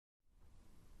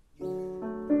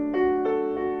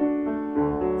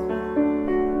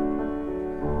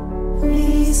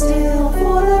still,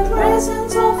 for the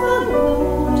presence of the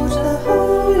Lord, the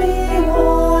Holy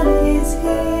One is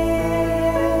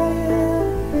here.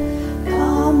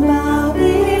 Come bow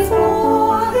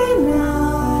before him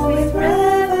now with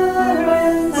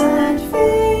reverence and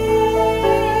fear.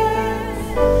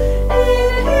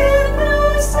 In him no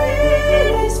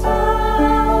sin is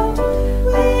found.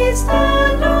 We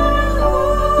stand on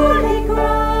holy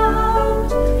ground.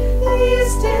 Be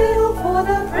still, for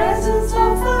the presence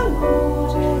of the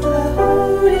Lord, the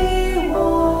Holy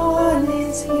One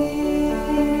is here.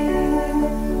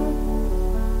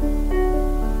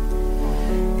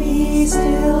 Be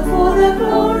still, for the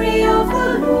glory of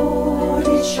the Lord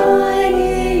is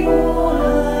shining all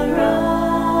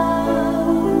around.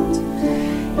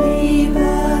 He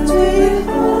burns with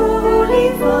holy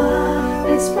fire,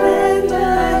 in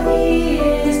splendor he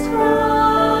is crowned.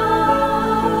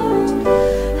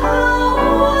 How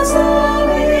awesome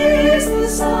is the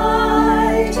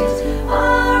sight,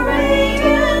 our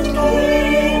radiant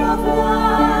King of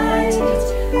light.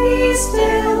 Be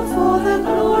still, for the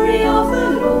glory of the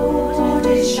Lord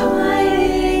is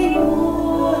shining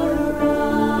all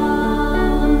around.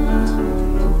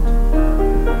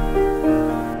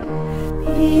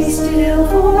 Be still,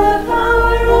 for the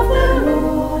power of the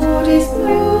Lord is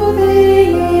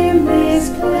moving in this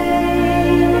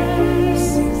place.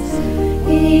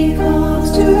 He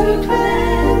comes to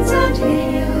cleanse and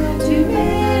heal, to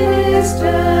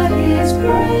minister his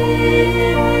grace.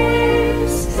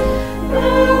 The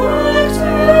work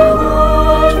too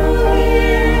hard for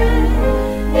him,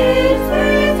 in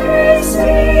faith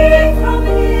receive from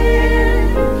him.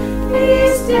 Be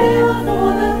still, for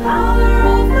the power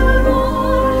of the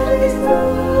Lord is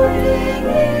moving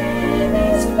in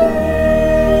his place.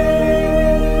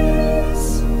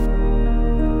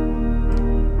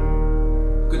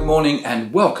 Good morning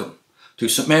and welcome to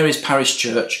St Mary's Parish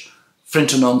Church,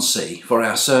 Frinton-on-Sea, for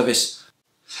our service.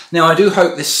 Now, I do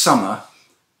hope this summer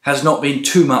has not been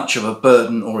too much of a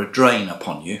burden or a drain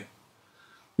upon you.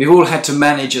 We've all had to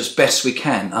manage as best we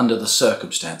can under the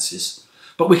circumstances,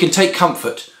 but we can take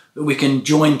comfort that we can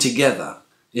join together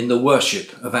in the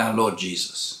worship of our Lord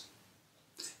Jesus.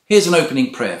 Here's an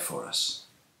opening prayer for us.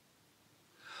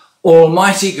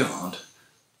 Almighty God,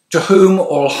 to whom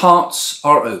all hearts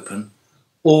are open,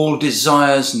 all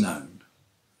desires known,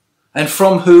 and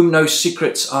from whom no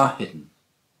secrets are hidden,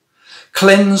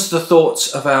 cleanse the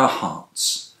thoughts of our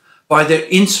hearts by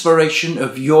the inspiration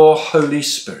of your Holy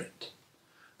Spirit,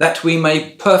 that we may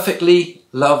perfectly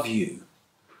love you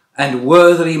and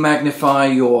worthily magnify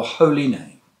your holy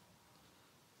name,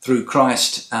 through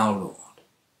Christ our Lord.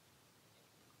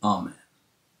 Amen.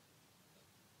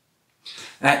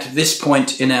 At this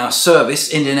point in our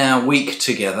service and in our week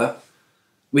together,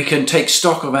 we can take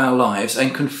stock of our lives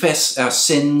and confess our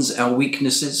sins, our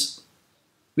weaknesses.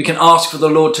 We can ask for the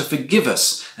Lord to forgive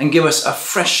us and give us a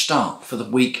fresh start for the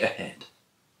week ahead.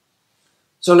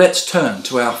 So let's turn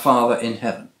to our Father in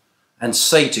heaven and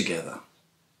say together,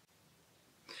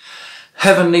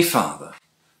 Heavenly Father,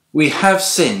 we have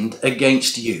sinned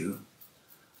against you.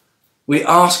 We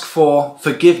ask for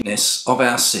forgiveness of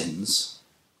our sins.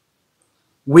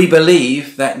 We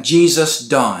believe that Jesus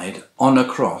died on a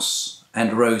cross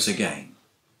and rose again.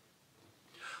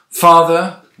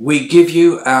 Father, we give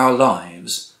you our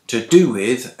lives to do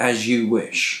with as you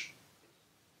wish.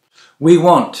 We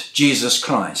want Jesus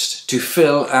Christ to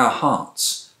fill our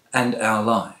hearts and our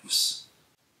lives.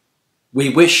 We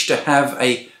wish to have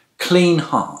a clean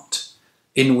heart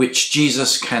in which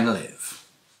Jesus can live.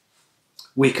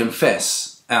 We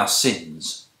confess our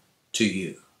sins to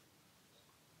you.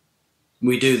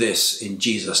 We do this in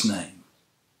Jesus' name.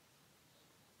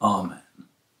 Amen.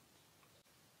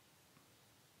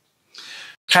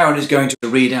 Karen is going to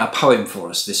read our poem for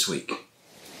us this week.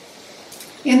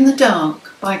 In the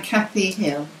Dark by Kathy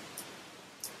Hill.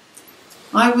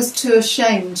 I was too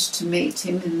ashamed to meet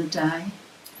him in the day,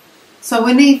 so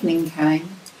when evening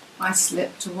came, I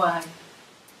slipped away.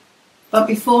 But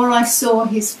before I saw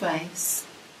his face,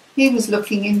 he was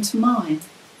looking into mine,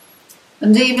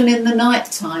 and even in the night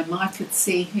time I could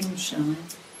see him shine.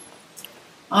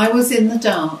 I was in the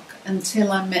dark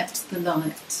until I met the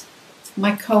light.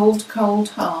 My cold, cold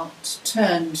heart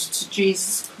turned to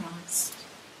Jesus Christ.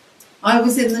 I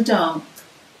was in the dark,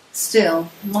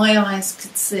 still my eyes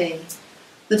could see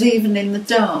that even in the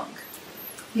dark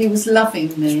he was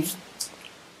loving me.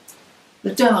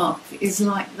 The dark is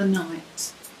like the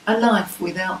night, a life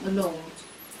without the Lord,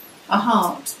 a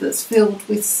heart that's filled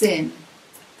with sin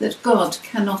that God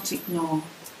cannot ignore.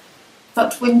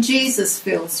 But when Jesus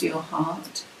fills your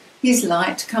heart, his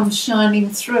light comes shining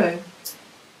through.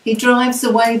 He drives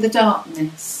away the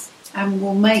darkness and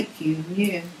will make you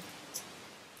new.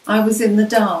 I was in the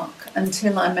dark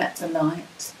until I met the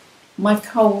light. My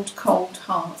cold, cold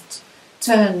heart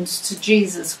turned to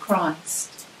Jesus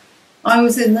Christ. I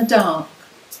was in the dark.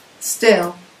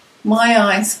 Still, my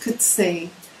eyes could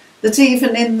see that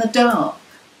even in the dark,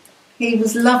 he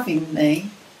was loving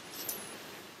me.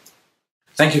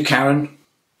 Thank you, Karen.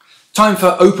 Time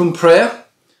for open prayer.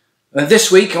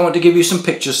 This week I want to give you some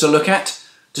pictures to look at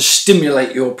to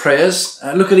stimulate your prayers.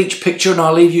 Look at each picture and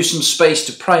I'll leave you some space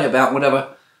to pray about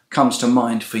whatever comes to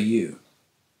mind for you.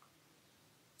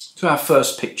 To our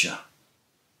first picture.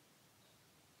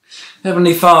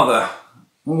 Heavenly Father,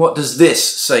 what does this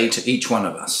say to each one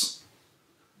of us?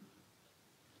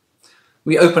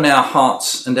 We open our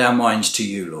hearts and our minds to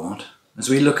you, Lord, as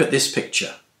we look at this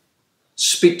picture.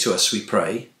 Speak to us, we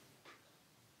pray,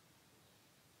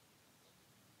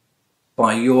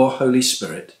 by your Holy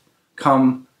Spirit.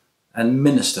 Come and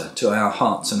minister to our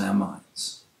hearts and our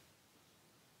minds.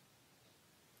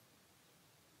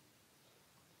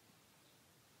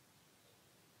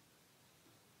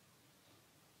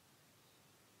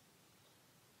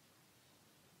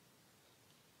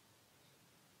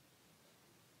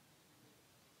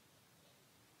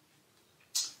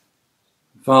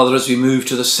 Father, as we move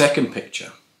to the second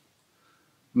picture,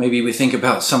 maybe we think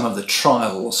about some of the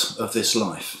trials of this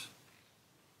life.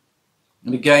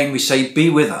 And again we say, be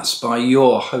with us by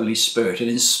your Holy Spirit and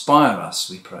inspire us,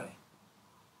 we pray.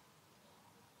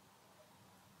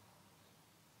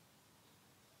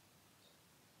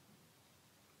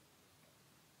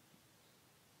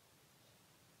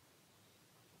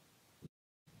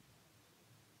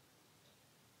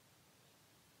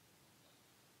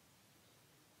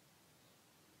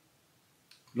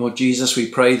 Lord Jesus, we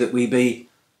pray that we be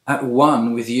at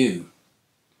one with you,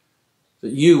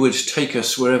 that you would take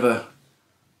us wherever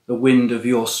the wind of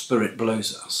your Spirit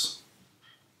blows us.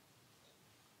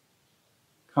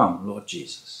 Come, Lord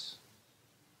Jesus.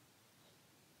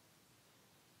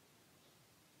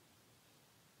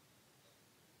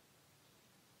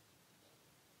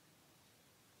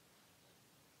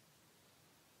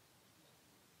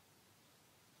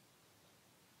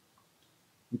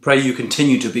 We pray you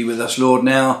continue to be with us, Lord,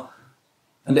 now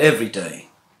and every day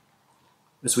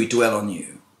as we dwell on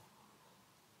you.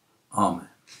 Amen.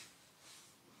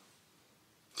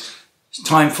 It's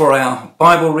time for our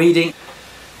Bible reading.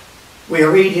 We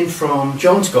are reading from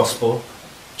John's Gospel,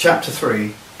 chapter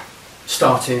 3,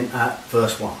 starting at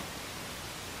verse 1.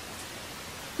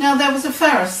 Now there was a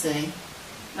Pharisee,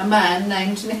 a man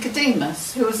named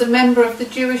Nicodemus, who was a member of the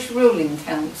Jewish ruling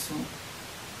council.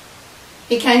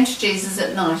 He came to Jesus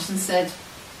at night and said,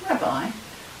 Rabbi,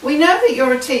 we know that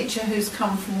you're a teacher who's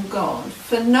come from God,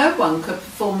 for no one could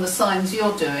perform the signs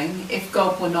you're doing if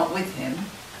God were not with him.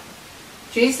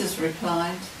 Jesus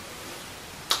replied,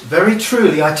 Very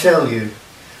truly I tell you,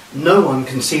 no one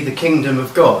can see the kingdom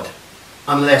of God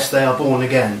unless they are born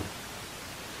again.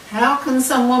 How can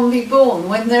someone be born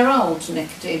when they're old?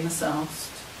 Nicodemus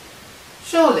asked.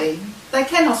 Surely they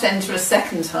cannot enter a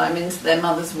second time into their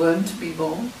mother's womb to be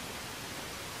born.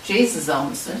 Jesus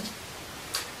answered,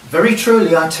 Very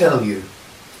truly I tell you,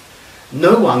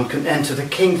 no one can enter the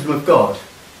kingdom of God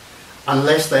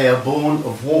unless they are born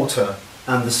of water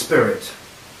and the Spirit.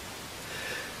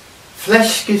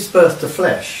 Flesh gives birth to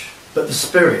flesh, but the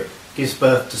Spirit gives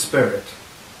birth to spirit.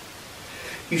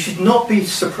 You should not be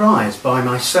surprised by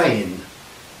my saying,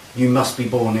 you must be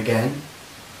born again.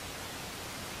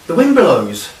 The wind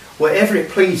blows wherever it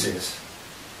pleases.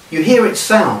 You hear its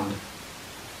sound,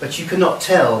 but you cannot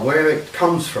tell where it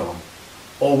comes from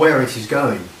or where it is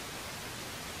going.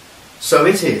 So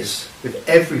it is with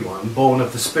everyone born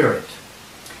of the Spirit.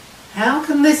 How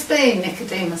can this be?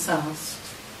 Nicodemus asked.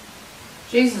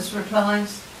 Jesus replied,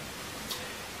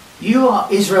 You are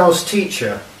Israel's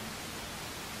teacher,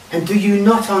 and do you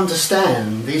not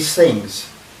understand these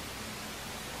things?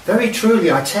 Very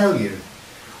truly I tell you,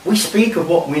 we speak of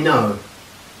what we know.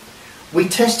 We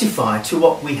testify to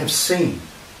what we have seen.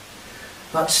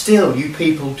 But still you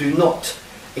people do not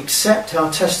accept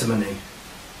our testimony.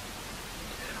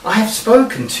 I have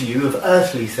spoken to you of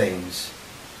earthly things,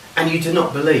 and you do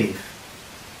not believe.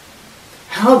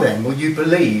 How then will you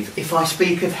believe if I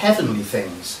speak of heavenly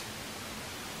things?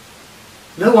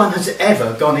 No one has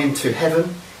ever gone into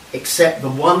heaven except the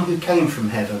one who came from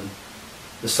heaven,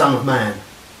 the Son of Man.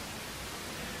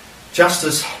 Just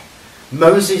as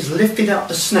Moses lifted up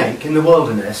the snake in the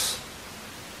wilderness,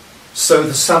 so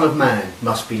the Son of Man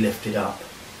must be lifted up,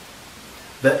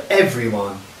 that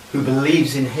everyone who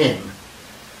believes in him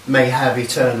may have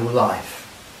eternal life.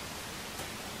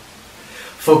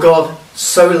 For God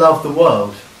so loved the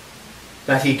world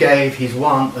that he gave his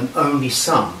one and only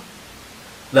Son,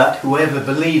 that whoever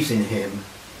believes in him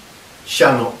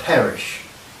shall not perish,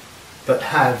 but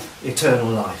have eternal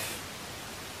life.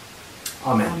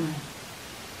 Amen. Amen.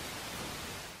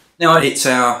 Now it's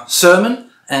our sermon,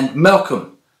 and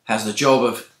Malcolm has the job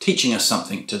of teaching us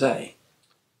something today.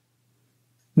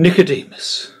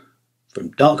 Nicodemus,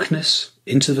 from darkness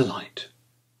into the light.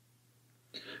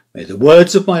 May the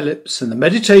words of my lips and the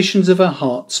meditations of our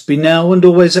hearts be now and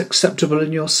always acceptable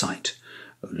in your sight,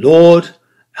 O Lord,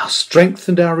 our strength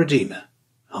and our Redeemer.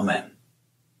 Amen.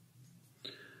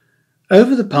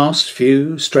 Over the past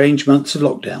few strange months of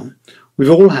lockdown, we've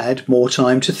all had more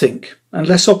time to think and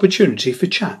less opportunity for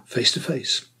chat face to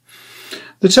face.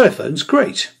 The telephone's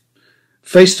great.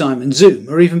 FaceTime and Zoom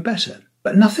are even better,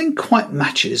 but nothing quite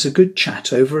matches a good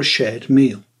chat over a shared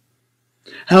meal.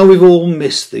 How we've all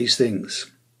missed these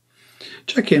things.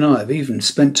 Jackie and I have even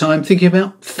spent time thinking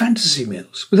about fantasy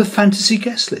meals with a fantasy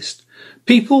guest list.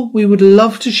 People we would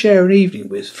love to share an evening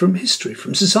with from history,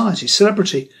 from society,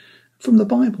 celebrity, from the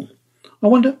Bible. I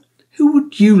wonder, who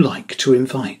would you like to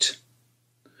invite?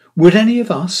 Would any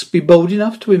of us be bold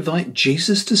enough to invite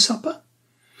Jesus to supper?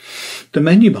 The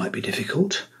menu might be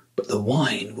difficult, but the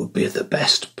wine would be of the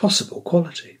best possible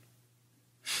quality.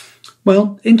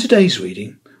 Well, in today's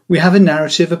reading, we have a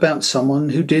narrative about someone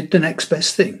who did the next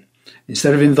best thing.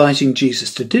 Instead of inviting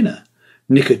Jesus to dinner,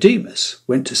 Nicodemus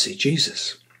went to see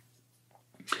Jesus.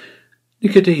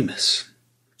 Nicodemus.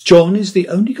 John is the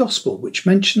only gospel which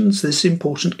mentions this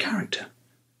important character.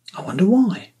 I wonder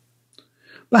why.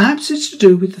 Perhaps it's to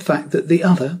do with the fact that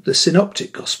the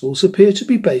synoptic gospels, appear to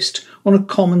be based on a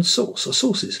common source or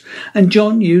sources, and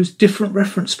John used different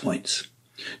reference points.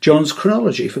 John's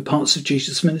chronology for parts of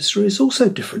Jesus' ministry is also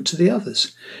different to the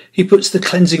others. He puts the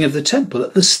cleansing of the temple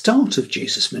at the start of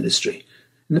Jesus' ministry,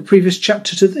 in the previous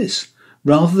chapter to this,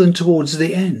 rather than towards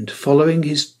the end, following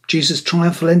Jesus'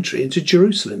 triumphal entry into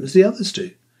Jerusalem as the others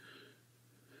do.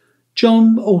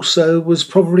 John also was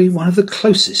probably one of the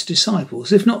closest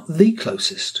disciples, if not the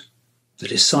closest, the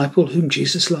disciple whom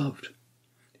Jesus loved.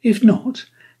 If not,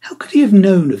 how could he have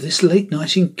known of this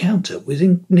late-night encounter with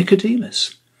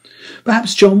Nicodemus?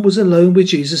 Perhaps John was alone with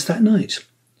Jesus that night.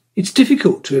 It's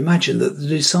difficult to imagine that the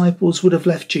disciples would have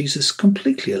left Jesus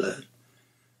completely alone,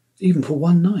 even for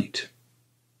one night.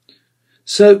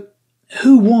 So,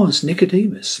 who was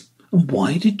Nicodemus, and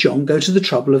why did John go to the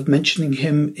trouble of mentioning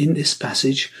him in this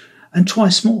passage and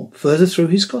twice more further through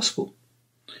his gospel?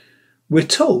 We're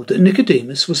told that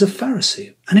Nicodemus was a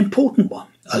Pharisee, an important one,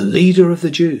 a leader of the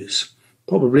Jews,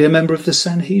 probably a member of the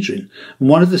Sanhedrin, and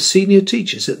one of the senior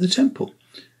teachers at the temple.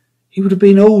 He would have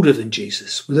been older than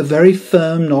Jesus, with a very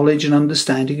firm knowledge and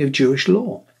understanding of Jewish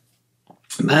law.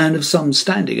 A man of some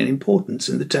standing and importance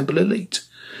in the temple elite.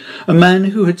 A man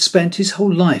who had spent his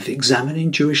whole life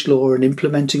examining Jewish law and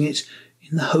implementing it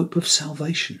in the hope of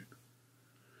salvation.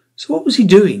 So what was he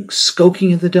doing,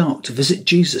 skulking in the dark to visit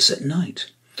Jesus at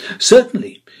night?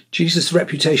 Certainly, Jesus'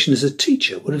 reputation as a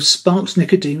teacher would have sparked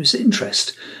Nicodemus'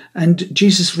 interest, and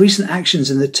Jesus' recent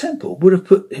actions in the temple would have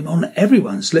put him on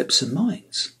everyone's lips and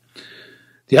minds.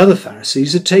 The other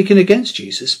Pharisees had taken against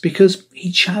Jesus because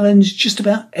he challenged just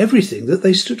about everything that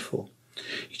they stood for.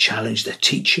 He challenged their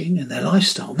teaching and their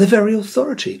lifestyle, their very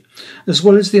authority, as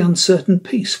well as the uncertain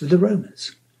peace with the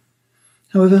Romans.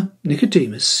 However,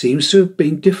 Nicodemus seems to have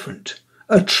been different,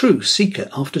 a true seeker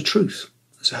after truth,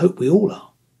 as I hope we all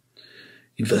are.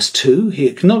 In verse 2, he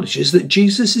acknowledges that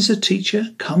Jesus is a teacher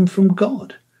come from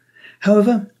God.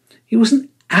 However, he wasn't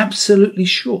absolutely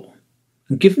sure,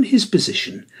 and given his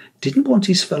position, didn't want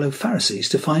his fellow Pharisees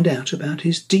to find out about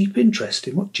his deep interest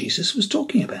in what Jesus was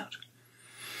talking about.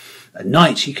 At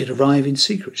night he could arrive in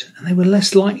secret, and they were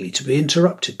less likely to be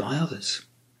interrupted by others.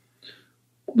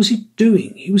 What was he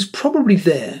doing? He was probably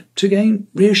there to gain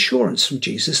reassurance from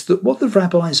Jesus that what the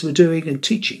rabbis were doing and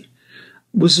teaching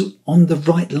was on the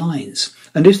right lines,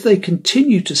 and if they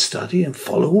continued to study and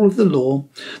follow all of the law,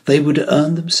 they would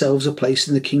earn themselves a place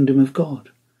in the kingdom of God.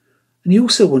 And he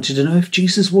also wanted to know if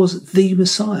Jesus was the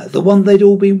Messiah, the one they'd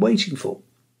all been waiting for.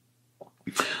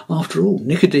 After all,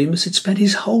 Nicodemus had spent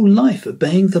his whole life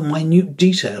obeying the minute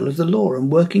detail of the law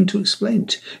and working to explain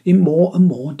it in more and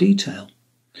more detail.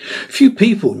 Few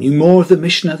people knew more of the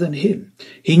Mishnah than him.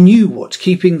 He knew what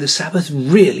keeping the Sabbath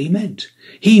really meant.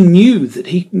 He knew that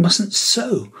he mustn't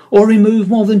sew or remove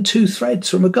more than 2 threads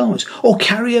from a garment or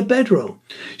carry a bedroll.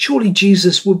 Surely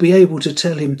Jesus would be able to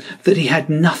tell him that he had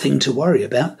nothing to worry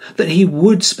about, that he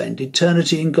would spend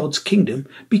eternity in God's kingdom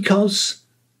because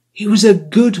he was a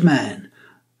good man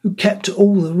who kept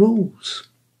all the rules.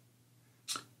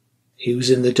 He was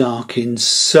in the dark in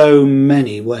so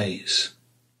many ways.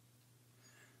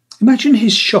 Imagine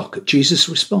his shock at Jesus'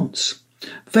 response.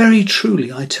 Very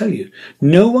truly, I tell you,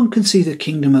 no one can see the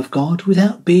kingdom of God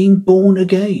without being born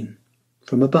again.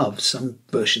 From above, some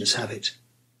versions have it.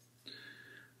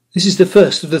 This is the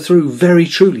first of the three very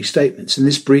truly statements in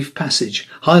this brief passage,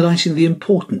 highlighting the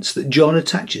importance that John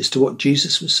attaches to what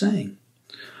Jesus was saying.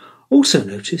 Also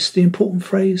notice the important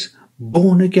phrase,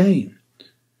 born again.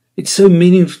 It's so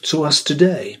meaningful to us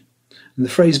today. And the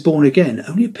phrase born again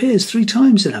only appears 3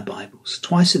 times in our Bibles,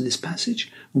 twice in this passage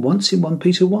and once in 1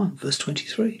 Peter 1, verse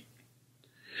 23.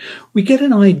 We get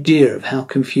an idea of how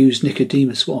confused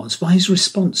Nicodemus was by his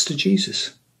response to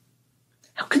Jesus.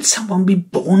 How can someone be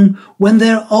born when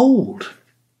they're old?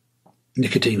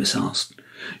 Nicodemus asked.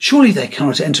 Surely they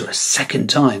cannot enter a second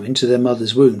time into their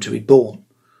mother's womb to be born.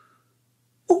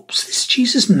 Oh, was this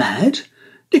Jesus mad?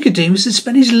 Nicodemus had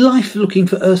spent his life looking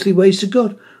for earthly ways to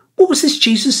God. What was this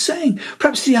Jesus saying?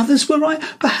 Perhaps the others were right.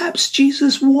 Perhaps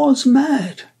Jesus was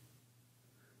mad.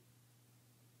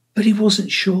 But he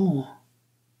wasn't sure.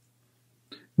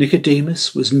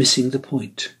 Nicodemus was missing the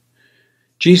point.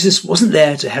 Jesus wasn't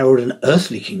there to herald an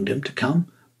earthly kingdom to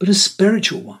come, but a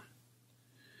spiritual one.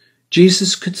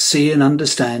 Jesus could see and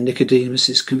understand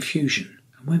Nicodemus's confusion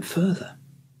and went further.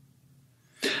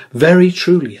 Very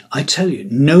truly, I tell you,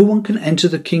 no one can enter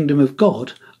the kingdom of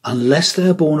God unless they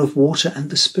are born of water and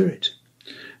the Spirit.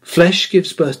 Flesh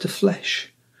gives birth to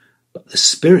flesh, but the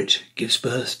Spirit gives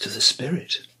birth to the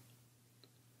Spirit.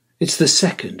 It's the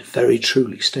second very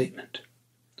truly statement.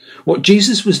 What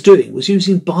Jesus was doing was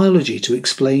using biology to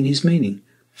explain his meaning.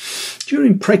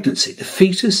 During pregnancy, the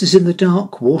fetus is in the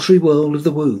dark, watery world of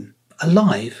the womb,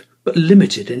 alive but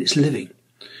limited in its living.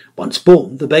 Once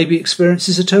born, the baby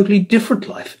experiences a totally different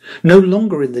life, no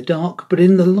longer in the dark but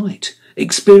in the light,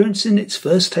 experiencing its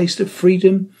first taste of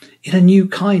freedom in a new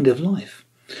kind of life.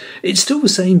 It's still the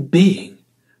same being,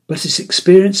 but its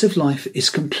experience of life is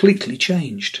completely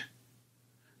changed.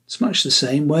 It's much the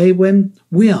same way when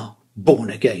we are born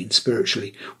again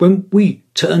spiritually. When we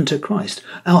turn to Christ,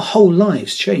 our whole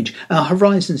lives change, our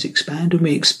horizons expand, and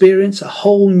we experience a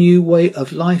whole new way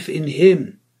of life in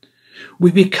him.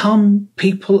 We become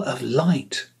people of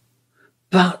light.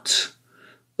 But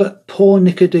poor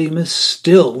Nicodemus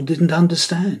still didn't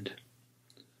understand.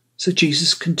 So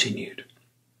Jesus continued.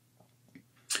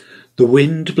 The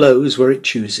wind blows where it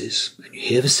chooses, and you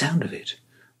hear the sound of it,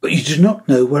 but you do not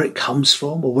know where it comes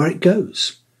from or where it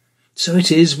goes. So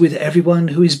it is with everyone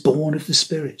who is born of the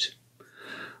Spirit.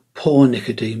 Poor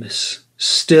Nicodemus,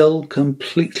 still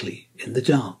completely in the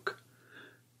dark.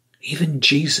 Even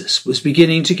Jesus was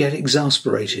beginning to get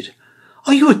exasperated.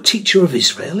 Are you a teacher of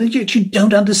Israel, and yet you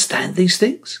don't understand these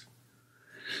things?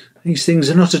 These things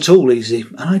are not at all easy,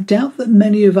 and I doubt that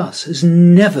many of us has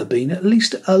never been at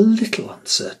least a little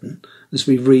uncertain as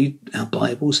we read our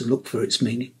Bibles and look for its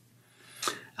meaning.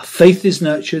 Our faith is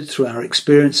nurtured through our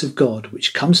experience of God,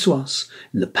 which comes to us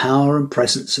in the power and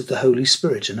presence of the Holy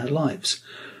Spirit in our lives.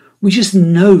 We just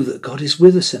know that God is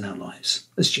with us in our lives,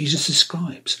 as Jesus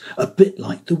describes, a bit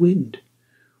like the wind.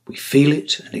 We feel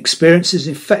it and experience its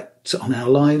effect on our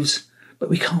lives, but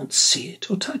we can't see it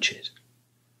or touch it.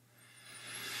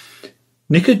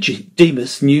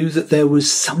 Nicodemus knew that there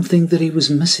was something that he was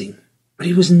missing, but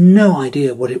he has no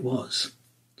idea what it was.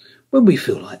 When we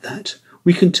feel like that,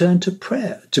 we can turn to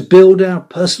prayer to build our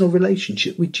personal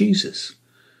relationship with Jesus.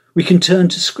 We can turn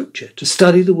to Scripture to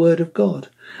study the Word of God,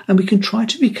 and we can try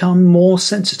to become more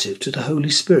sensitive to the Holy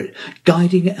Spirit,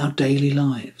 guiding our daily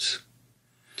lives.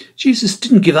 Jesus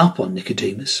didn't give up on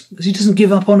Nicodemus, as he doesn't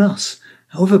give up on us,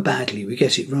 however badly we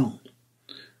get it wrong.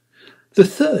 The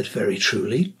third, very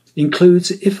truly,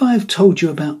 includes, if I have told you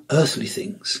about earthly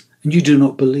things and you do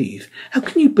not believe, how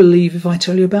can you believe if I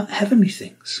tell you about heavenly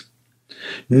things?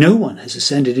 No one has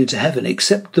ascended into heaven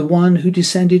except the one who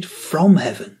descended from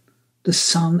heaven, the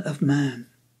Son of Man.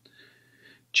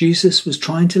 Jesus was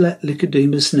trying to let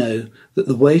Nicodemus know that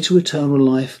the way to eternal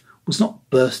life was not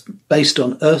based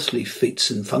on earthly feats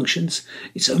and functions.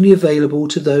 It's only available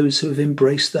to those who have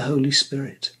embraced the Holy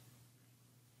Spirit.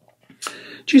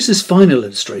 Jesus' final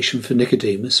illustration for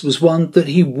Nicodemus was one that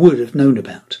he would have known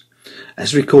about,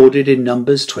 as recorded in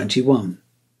Numbers 21.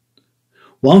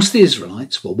 Whilst the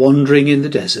Israelites were wandering in the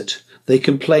desert, they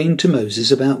complained to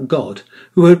Moses about God,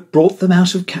 who had brought them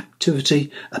out of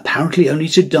captivity, apparently only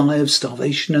to die of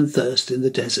starvation and thirst in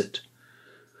the desert.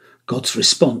 God's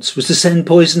response was to send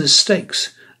poisonous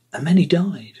snakes, and many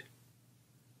died.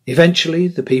 Eventually,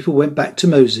 the people went back to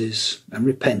Moses and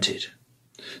repented.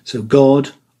 So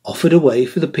God offered a way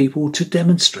for the people to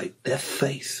demonstrate their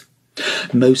faith.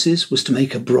 Moses was to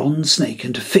make a bronze snake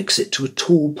and to fix it to a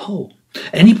tall pole.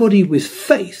 Anybody with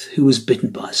faith who was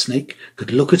bitten by a snake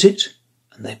could look at it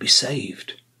and they'd be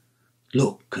saved.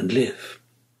 Look and live.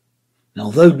 And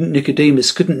although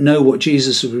Nicodemus couldn't know what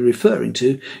Jesus was referring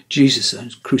to, Jesus'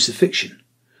 own crucifixion,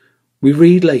 we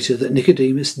read later that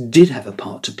Nicodemus did have a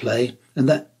part to play and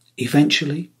that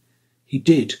eventually he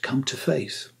did come to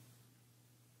faith.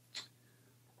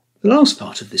 The last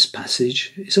part of this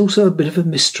passage is also a bit of a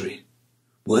mystery.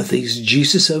 Were these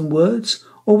Jesus' own words,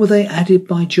 or were they added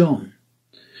by John?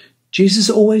 Jesus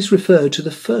always referred to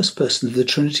the first person of the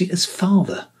Trinity as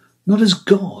Father, not as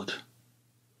God.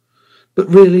 But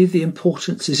really the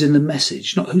importance is in the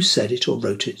message, not who said it or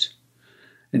wrote it.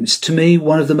 And it's to me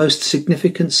one of the most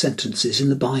significant sentences in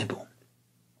the Bible.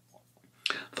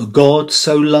 For God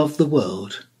so loved the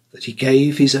world that he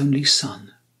gave his only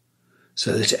Son,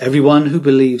 so that everyone who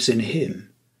believes in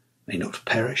him may not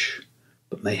perish,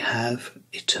 but may have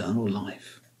eternal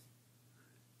life.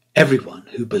 Everyone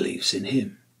who believes in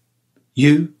him.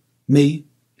 You, me,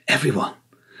 everyone.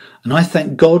 And I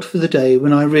thank God for the day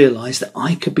when I realised that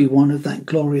I could be one of that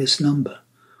glorious number.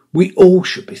 We all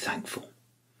should be thankful.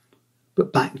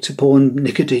 But back to poor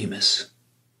Nicodemus.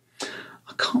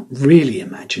 I can't really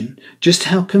imagine just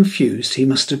how confused he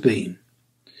must have been.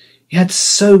 He had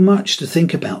so much to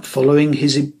think about following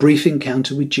his brief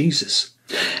encounter with Jesus.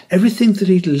 Everything that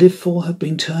he'd lived for had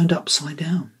been turned upside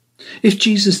down. If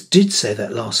Jesus did say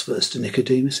that last verse to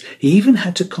Nicodemus, he even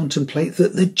had to contemplate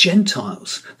that the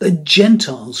Gentiles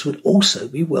would also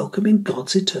be welcome in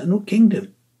God's eternal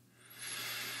kingdom.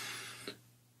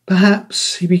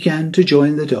 Perhaps he began to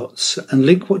join the dots and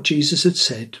link what Jesus had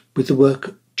said with the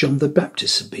work John the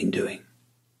Baptist had been doing.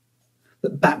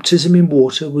 That baptism in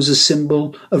water was a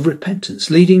symbol of repentance,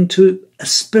 leading to a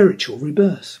spiritual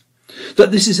rebirth.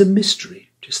 That this is a mystery,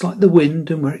 just like the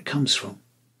wind and where it comes from.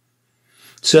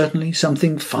 Certainly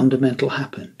something fundamental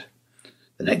happened.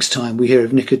 The next time we hear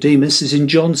of Nicodemus is in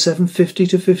John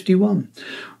 7:50-51,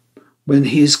 when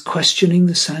he is questioning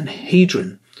the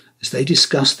Sanhedrin as they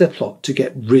discuss their plot to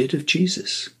get rid of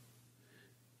Jesus.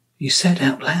 He said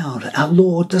out loud, our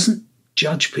Lord doesn't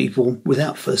judge people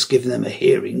without first giving them a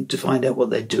hearing to find out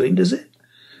what they're doing, does it?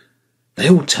 They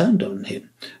all turned on him,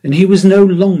 and he was no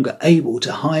longer able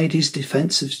to hide his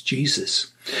defence of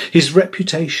Jesus. His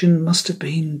reputation must have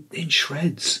been in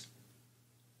shreds.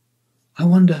 I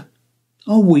wonder,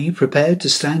 are we prepared to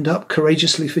stand up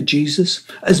courageously for Jesus,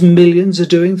 as millions are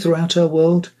doing throughout our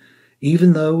world,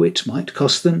 even though it might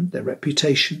cost them their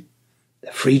reputation,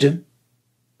 their freedom,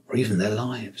 or even their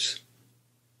lives?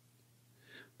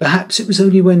 Perhaps it was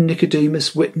only when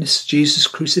Nicodemus witnessed Jesus'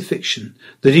 crucifixion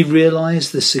that he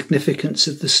realised the significance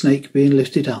of the snake being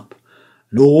lifted up,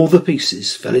 and all the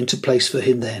pieces fell into place for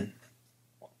him then.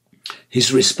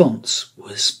 His response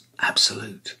was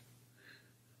absolute.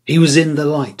 He was in the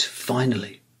light,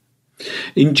 finally.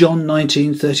 In John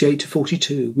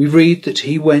 19:38-42, we read that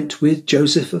he went with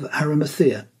Joseph of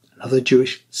Arimathea, another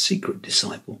Jewish secret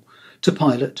disciple, to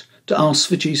Pilate to ask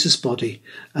for Jesus' body,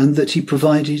 and that he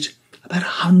provided about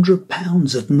 100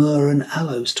 pounds of myrrh and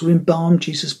aloes to embalm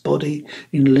Jesus' body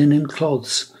in linen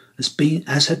cloths,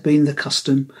 as had been the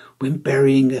custom when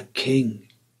burying a king.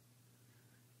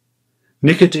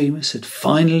 Nicodemus had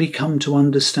finally come to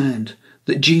understand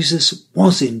that Jesus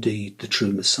was indeed the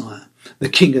true Messiah, the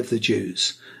King of the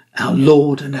Jews, our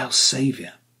Lord and our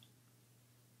Saviour.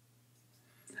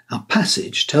 Our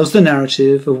passage tells the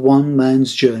narrative of one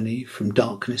man's journey from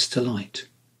darkness to light.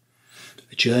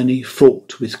 A journey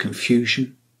fraught with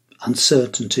confusion,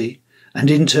 uncertainty,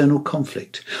 and internal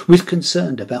conflict, with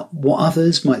concern about what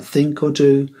others might think or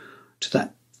do, to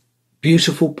that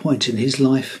beautiful point in his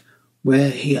life where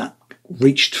he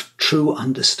reached true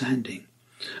understanding,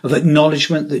 of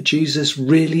acknowledgement that Jesus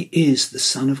really is the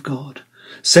Son of God,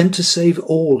 sent to save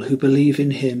all who believe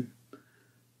in him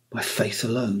by faith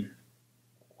alone.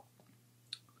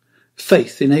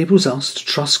 Faith enables us to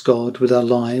trust God with our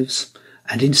lives,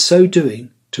 and in so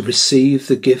doing to receive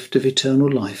the gift of eternal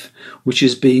life, which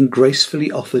is being gracefully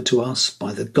offered to us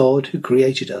by the God who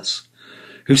created us,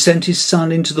 who sent his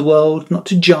Son into the world not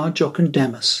to judge or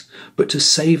condemn us, but to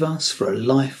save us for a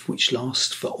life which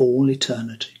lasts for all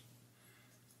eternity.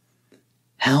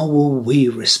 How will we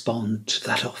respond to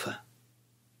that offer?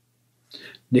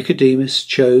 Nicodemus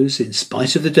chose, in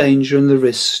spite of the danger and the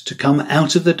risks, to come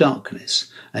out of the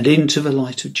darkness and into the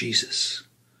light of Jesus.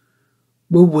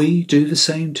 Will we do the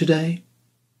same today?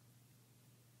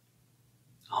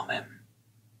 Amen.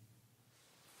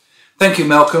 Thank you,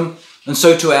 Malcolm. And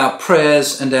so to our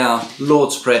prayers and our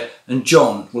Lord's Prayer, and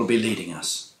John will be leading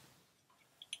us.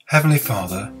 Heavenly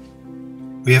Father,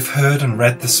 we have heard and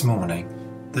read this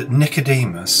morning that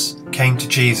Nicodemus came to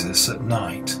Jesus at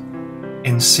night,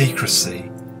 in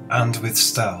secrecy and with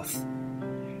stealth.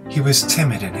 He was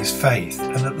timid in his faith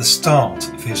and at the start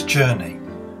of his journey,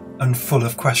 and full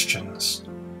of questions.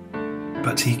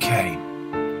 But he came.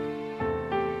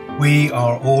 We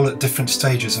are all at different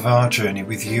stages of our journey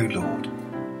with you, Lord,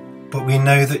 but we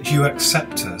know that you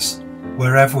accept us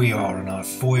wherever we are on our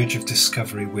voyage of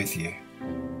discovery with you.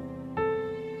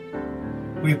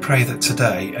 We pray that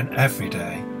today and every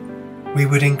day we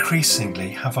would increasingly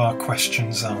have our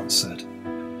questions answered,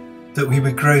 that we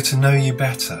would grow to know you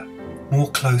better, more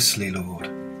closely, Lord.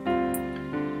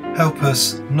 Help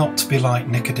us not to be like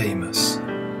Nicodemus,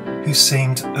 who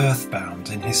seemed earthbound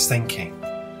in his thinking,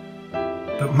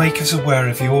 but make us aware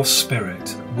of your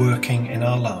Spirit working in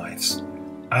our lives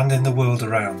and in the world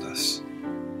around us.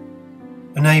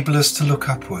 Enable us to look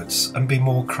upwards and be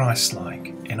more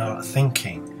Christ-like in our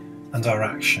thinking and our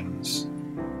actions.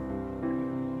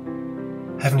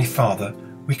 Heavenly Father,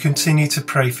 we continue to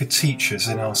pray for teachers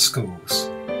in our schools,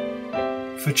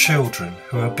 for children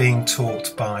who are being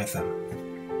taught by them.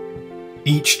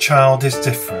 Each child is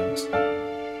different.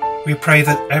 We pray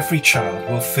that every child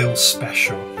will feel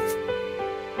special.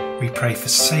 We pray for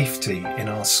safety in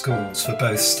our schools for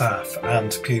both staff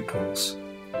and pupils.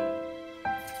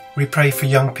 We pray for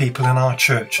young people in our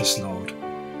churches, Lord,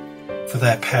 for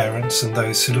their parents and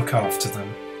those who look after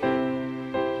them.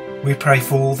 We pray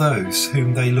for all those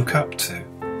whom they look up to,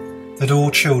 that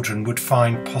all children would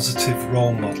find positive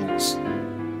role models,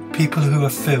 people who are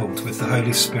filled with the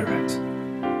Holy Spirit,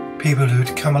 people who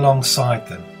would come alongside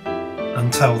them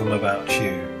and tell them about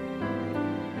you.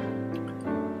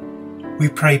 We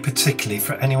pray particularly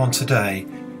for anyone today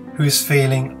who is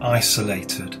feeling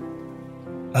isolated,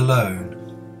 alone,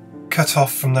 cut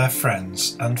off from their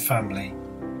friends and family,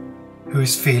 who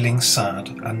is feeling sad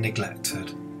and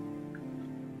neglected.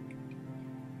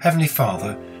 Heavenly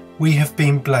Father, we have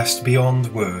been blessed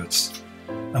beyond words,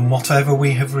 and whatever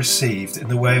we have received in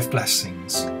the way of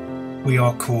blessings, we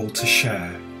are called to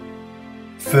share,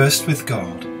 first with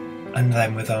God and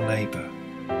then with our neighbour.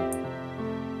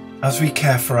 As we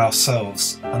care for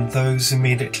ourselves and those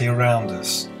immediately around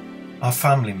us, our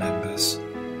family members,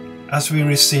 as we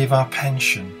receive our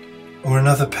pension or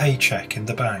another paycheck in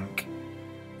the bank,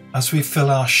 as we fill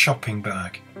our shopping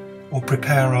bag or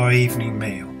prepare our evening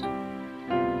meal,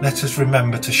 let us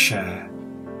remember to share.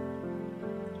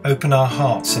 Open our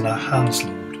hearts and our hands,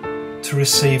 Lord, to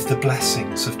receive the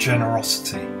blessings of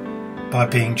generosity by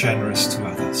being generous to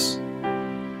others.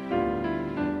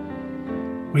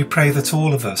 We pray that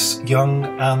all of us, young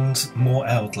and more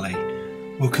elderly,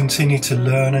 will continue to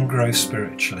learn and grow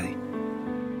spiritually,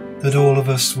 that all of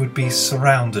us would be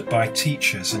surrounded by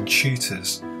teachers and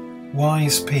tutors,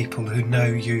 wise people who know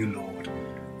you, Lord,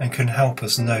 and can help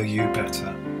us know you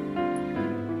better.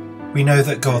 We know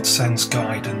that God sends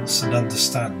guidance and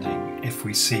understanding if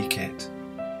we seek it.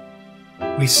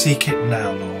 We seek it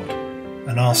now, Lord,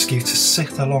 and ask you to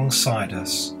sit alongside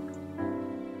us.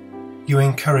 You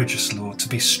encourage us, Lord, to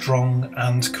be strong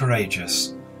and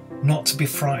courageous, not to be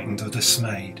frightened or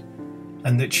dismayed,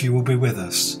 and that you will be with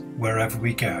us wherever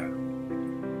we go.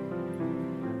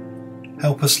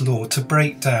 Help us, Lord, to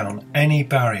break down any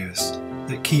barriers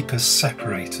that keep us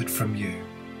separated from you.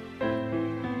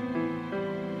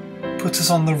 Put us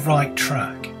on the right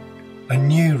track, a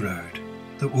new road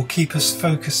that will keep us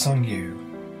focused on you,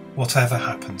 whatever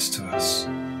happens to us.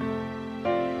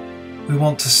 We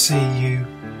want to see you,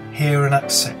 hear and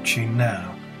accept you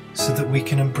now, so that we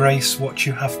can embrace what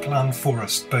you have planned for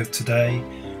us both today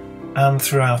and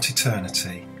throughout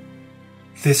eternity,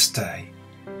 this day,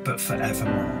 but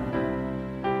forevermore.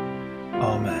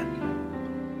 Amen.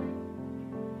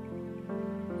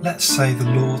 Let's say the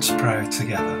Lord's Prayer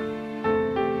together.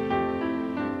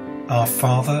 Our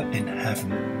Father in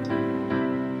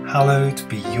heaven, hallowed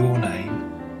be your name.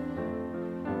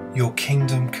 Your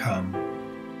kingdom come,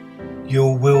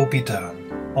 your will be done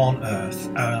on earth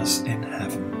as in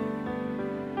heaven.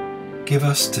 Give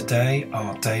us today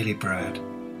our daily bread.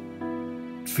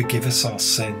 Forgive us our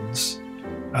sins,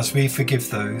 as we forgive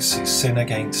those who sin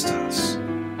against us.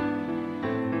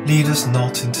 Lead us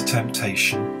not into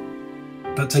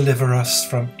temptation, but deliver us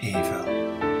from evil.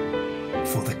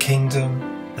 For the kingdom,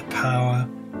 the power,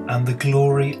 and the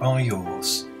glory are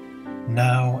yours,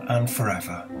 now and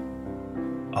forever.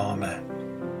 Amen.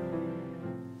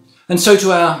 And so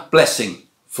to our blessing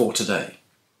for today,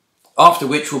 after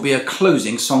which will be a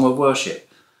closing song of worship.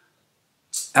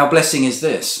 Our blessing is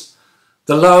this: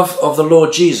 the love of the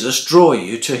Lord Jesus draw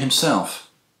you to himself.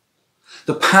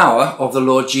 The power of the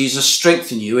Lord Jesus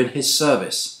strengthen you in his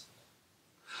service.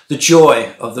 The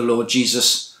joy of the Lord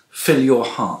Jesus fill your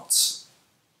hearts.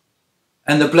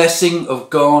 And the blessing of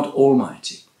God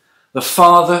Almighty, the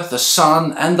Father, the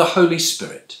Son, and the Holy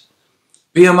Spirit,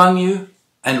 be among you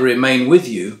and remain with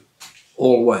you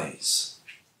always.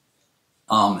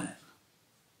 Amen.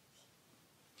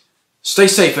 Stay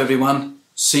safe, everyone.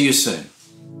 See you soon.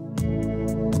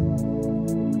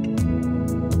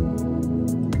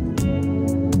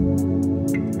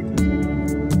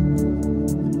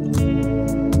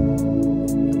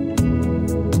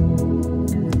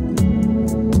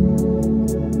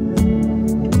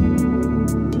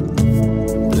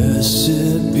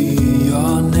 Blessed be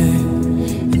your name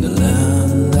in the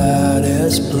land that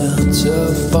is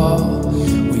plentiful,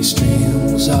 where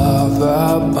streams of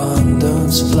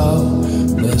abundance flow.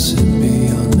 Blessed be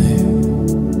your name.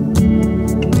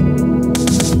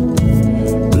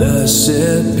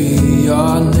 Blessed be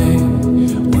your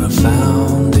name when I'm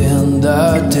found in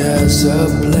the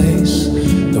desert place,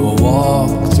 though I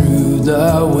walk through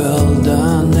the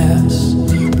wilderness.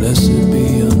 Blessed be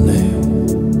your name.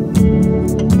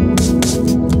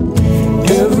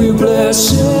 Every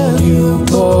blessing you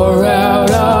pour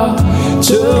out, I'll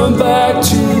turn back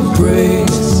to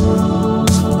praise.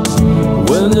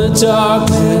 When the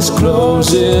darkness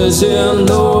closes in,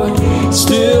 Lord,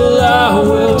 still I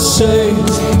will say,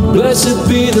 blessed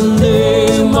be the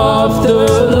name of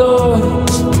the Lord.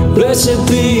 Blessed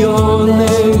be your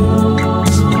name.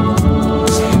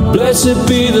 Blessed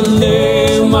be the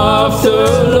name of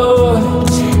the Lord.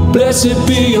 Blessed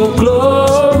be your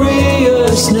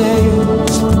glorious name.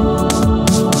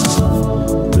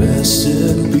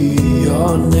 Blessed be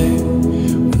your name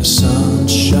when the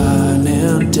sun's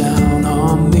shining down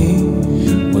on me,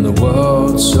 when the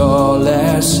world's all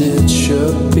as it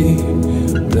should be.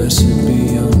 Blessed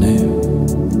be your name.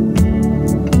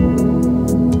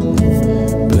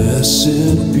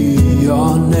 Blessed be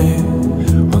your name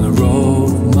on the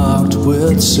road marked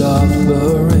with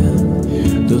suffering,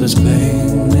 though there's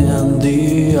pain in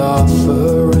the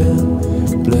offering.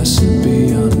 Blessed be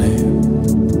your name.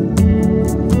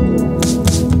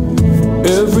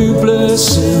 Every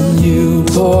blessing you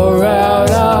pour out,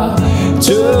 I'll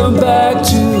turn back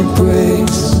to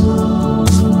praise.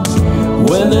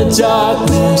 When the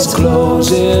darkness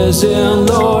closes in,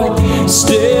 Lord,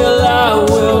 still I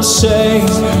will say,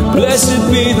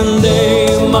 blessed be the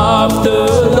name of the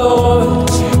Lord.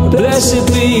 Blessed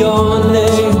be your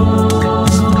name.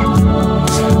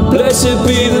 Blessed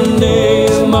be the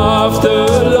name of the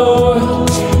Lord.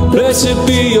 Blessed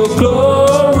be your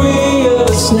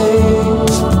glorious name.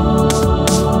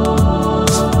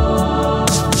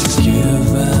 You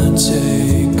give and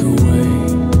take away.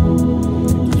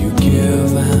 You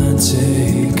give and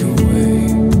take away.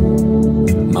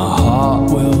 My heart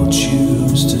will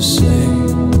choose to say,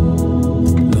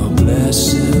 Lord,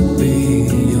 blessed be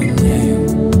your name.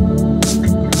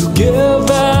 You give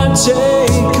and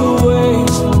take away.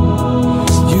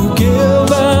 You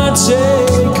give and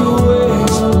take away.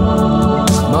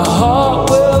 My heart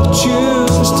will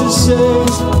choose to say,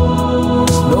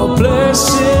 Lord,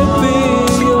 blessed be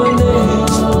your name.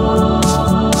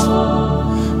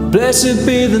 Blessed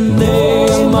be the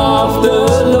name of the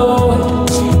Lord.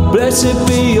 Blessed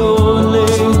be your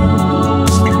name.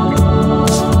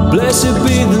 Blessed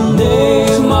be the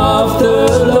name of the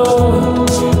Lord.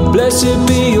 Blessed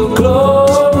be your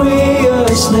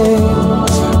glorious name.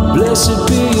 Blessed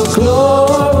be your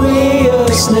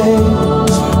glorious name.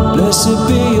 Blessed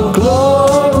be your